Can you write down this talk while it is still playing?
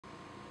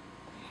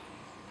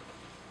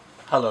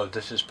Hello,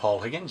 this is Paul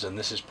Higgins and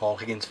this is Paul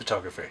Higgins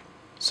Photography.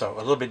 So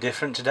a little bit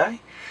different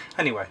today.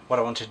 Anyway, what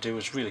I wanted to do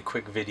was a really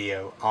quick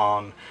video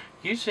on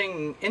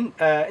using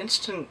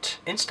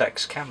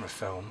Instax camera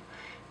film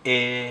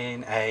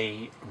in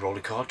a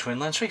Rolleicord twin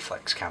lens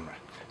reflex camera.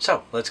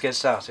 So let's get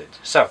started.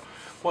 So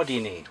what do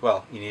you need?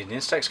 Well, you need an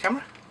Instax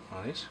camera,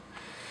 one of these,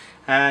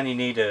 and you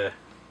need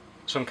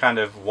some kind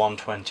of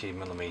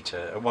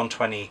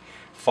 120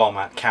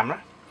 format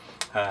camera.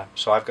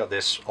 So I've got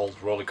this old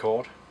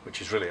Rolleicord, which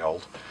is really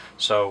old,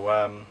 so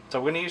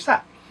we're going to use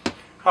that.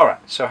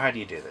 Alright, so how do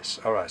you do this?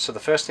 Alright, so the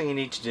first thing you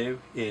need to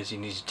do is you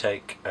need to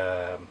take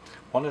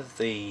one of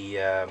the,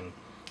 and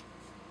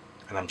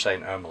I'm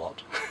saying a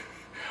lot,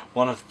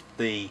 one of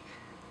the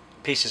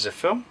pieces of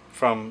film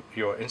from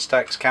your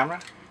Instax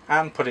camera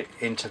and put it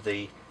into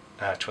the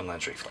twin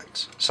lens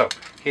reflex. So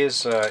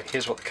here's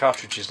what the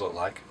cartridges look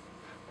like.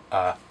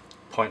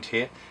 Point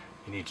here,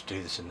 you need to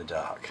do this in the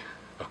dark.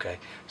 Okay,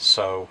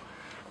 so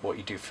what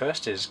you do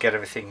first is get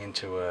everything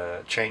into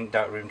a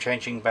darkroom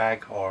changing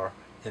bag or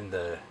in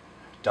the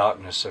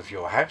darkness of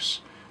your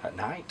house at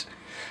night,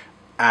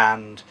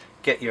 and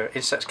get your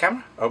Instax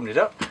camera, open it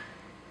up,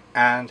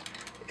 and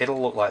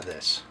it'll look like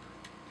this.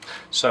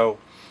 So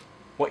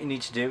what you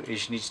need to do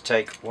is you need to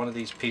take one of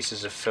these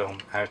pieces of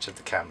film out of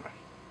the camera.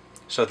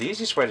 So the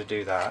easiest way to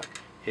do that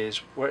is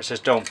where it says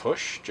don't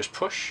push, just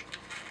push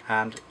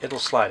and it'll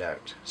slide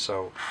out.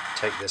 So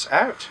take this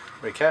out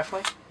very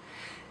carefully,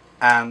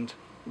 and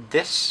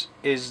this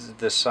is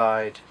the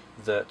side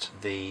that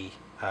the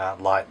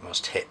light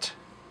must hit.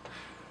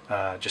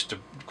 Just a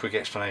quick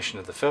explanation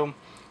of the film.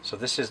 So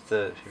this is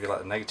the, if you like,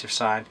 the negative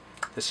side.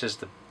 This is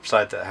the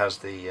side that has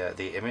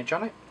the image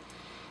on it.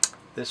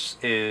 This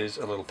is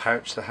a little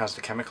pouch that has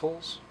the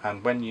chemicals,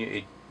 and when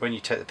you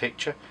take the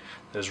picture,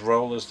 there's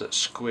rollers that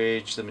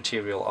squidge the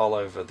material all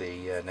over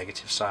the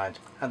negative side,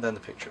 and then the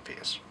picture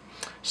appears.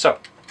 So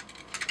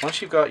once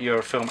you've got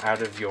your film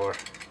out of your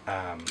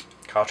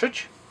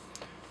cartridge,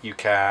 you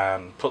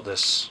can put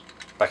this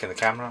back in the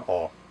camera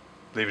or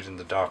leave it in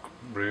the dark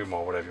room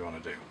or whatever you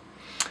want to do.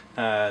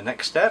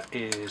 Next step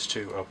is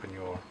to open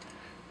your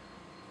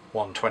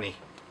 120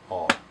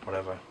 or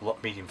whatever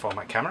medium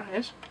format camera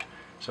is.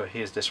 So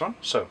here's this one.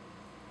 So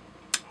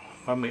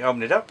when we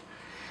open it up,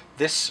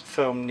 this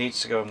film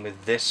needs to go in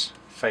with this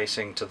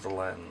facing to the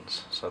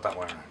lens, so that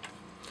way around.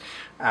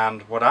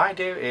 And what I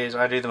do is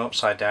I do them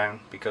upside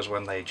down, because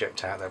when they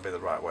eject out they'll be the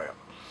right way up.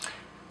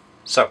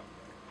 So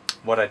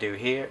what I do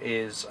here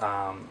is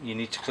you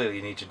need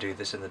to do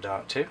this in the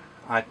dark too.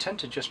 I tend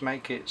to just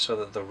make it so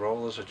that the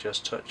rollers are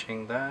just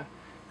touching there,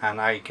 and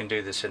now you can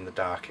do this in the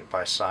dark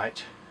by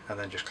sight, and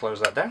then just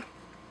close that down,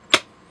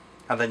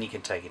 and then you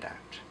can take it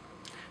out.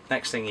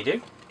 Next thing you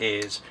do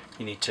is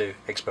you need to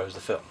expose the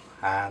film,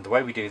 and the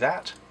way we do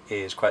that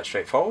is quite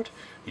straightforward.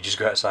 You just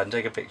go outside and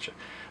take a picture.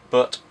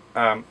 But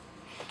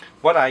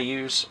what I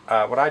do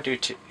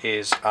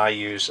is I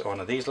use one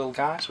of these little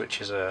guys,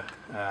 which is a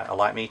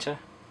light meter,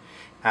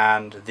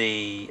 and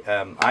the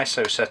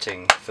ISO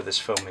setting for this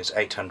film is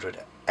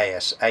 800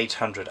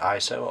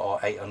 ISO or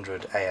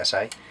 800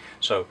 ASA.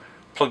 So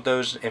plug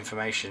those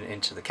information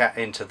into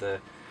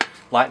the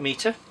light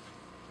meter,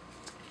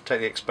 take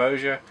the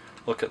exposure,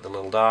 look at the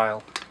little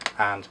dial,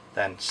 and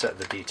then set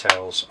the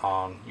details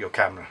on your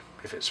camera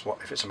if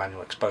it's a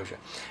manual exposure.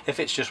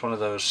 If it's just one of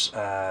those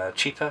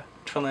cheaper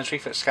twin lens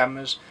reflex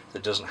cameras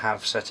that doesn't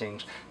have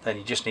settings, then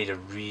you just need a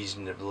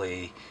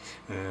reasonably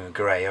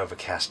grey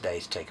overcast day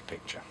to take a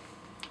picture.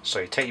 So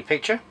you take your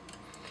picture,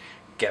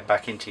 get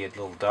back into your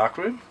little dark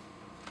room,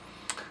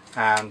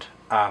 and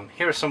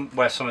here are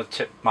where some of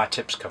my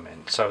tips come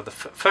in. So the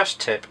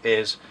first tip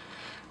is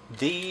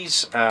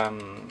these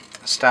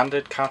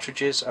standard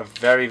cartridges are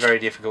very, very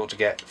difficult to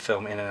get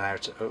film in and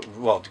out,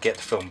 well, to get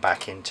the film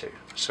back into.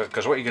 So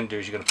because what you're going to do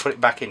is you're going to put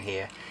it back in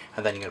here,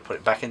 and then you're going to put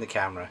it back in the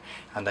camera,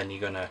 and then you're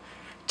going to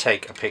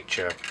take a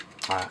picture,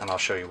 and I'll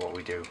show you what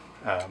we do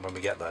when we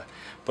get there.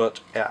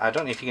 But I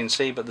don't know if you can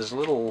see, but there's a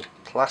little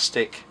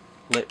plastic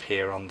lip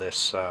here on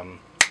this,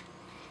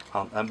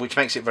 which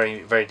makes it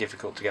very, very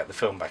difficult to get the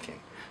film back in.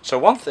 So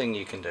one thing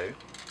you can do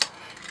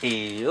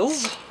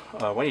is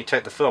when you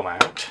take the film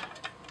out,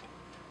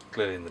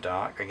 clearly in the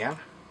dark again,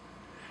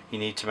 you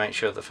need to make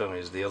sure the film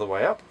is the other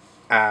way up,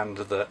 and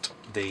that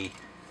the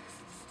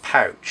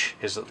pouch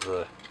is at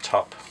the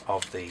top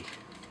of the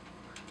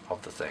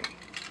thing.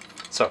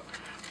 So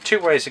two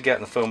ways of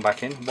getting the film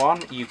back in.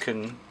 One, you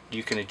can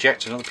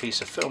eject another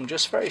piece of film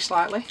just very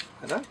slightly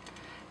like that,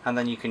 and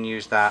then you can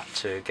use that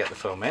to get the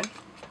film in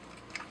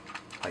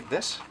like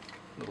this.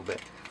 A little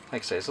bit,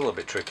 like I say, it's a little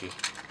bit tricky,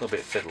 a little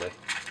bit fiddly,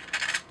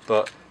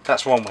 but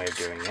that's one way of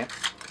doing it.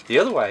 The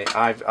other way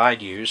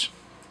I'd use,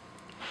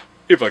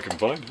 if I can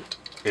find it,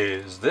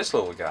 is this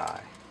little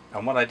guy.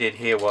 And what I did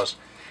here was,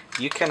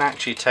 you can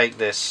actually take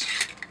this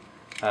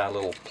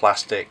little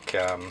plastic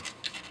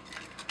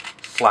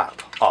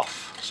flap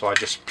off. So I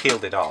just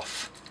peeled it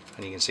off,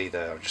 and you can see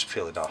there I just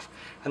peeled it off,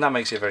 and that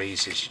makes it very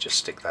easy to just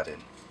stick that in.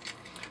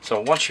 So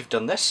once you've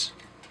done this,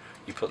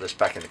 you put this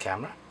back in the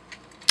camera,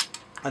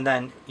 and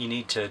then you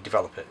need to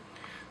develop it.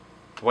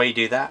 The way you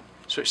do that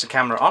switch the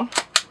camera on.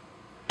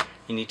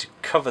 You need to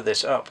cover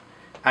this up,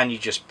 and you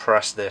just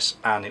press this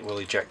and it will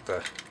eject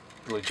the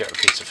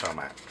piece of film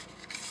out,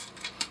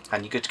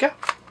 and you're good to go.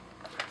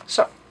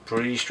 So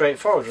pretty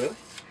straightforward really.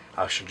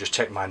 I should just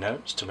check my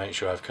notes to make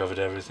sure I've covered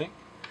everything.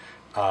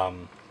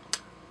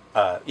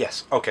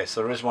 Yes, okay,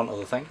 so there is one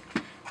other thing.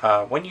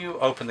 When you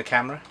open the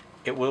camera,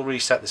 it will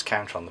reset this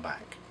counter on the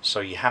back, so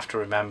you have to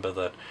remember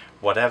that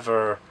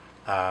whatever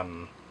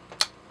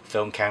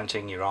film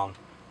counting you're on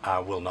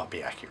will not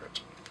be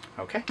accurate.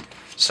 Okay,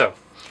 so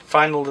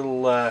final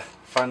little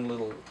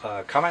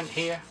comment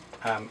here.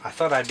 I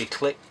thought I'd be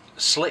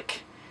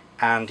slick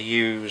and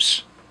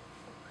use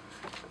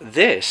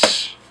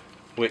this,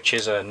 which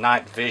is a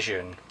night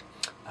vision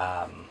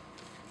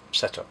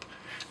setup,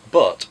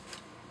 but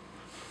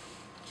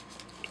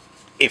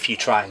if you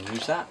try and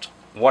use that,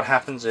 what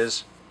happens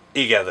is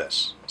you get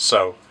this.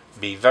 So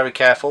be very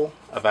careful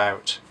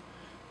about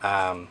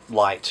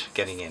light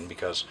getting in,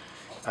 because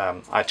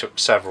I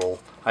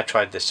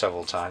tried this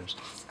several times,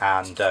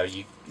 and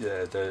you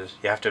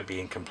have to be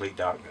in complete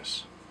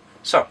darkness.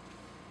 So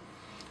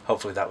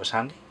hopefully that was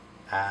handy,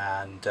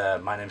 and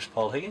my name is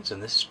Paul Higgins,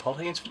 and this is Paul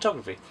Higgins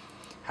Photography.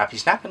 Happy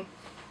snapping!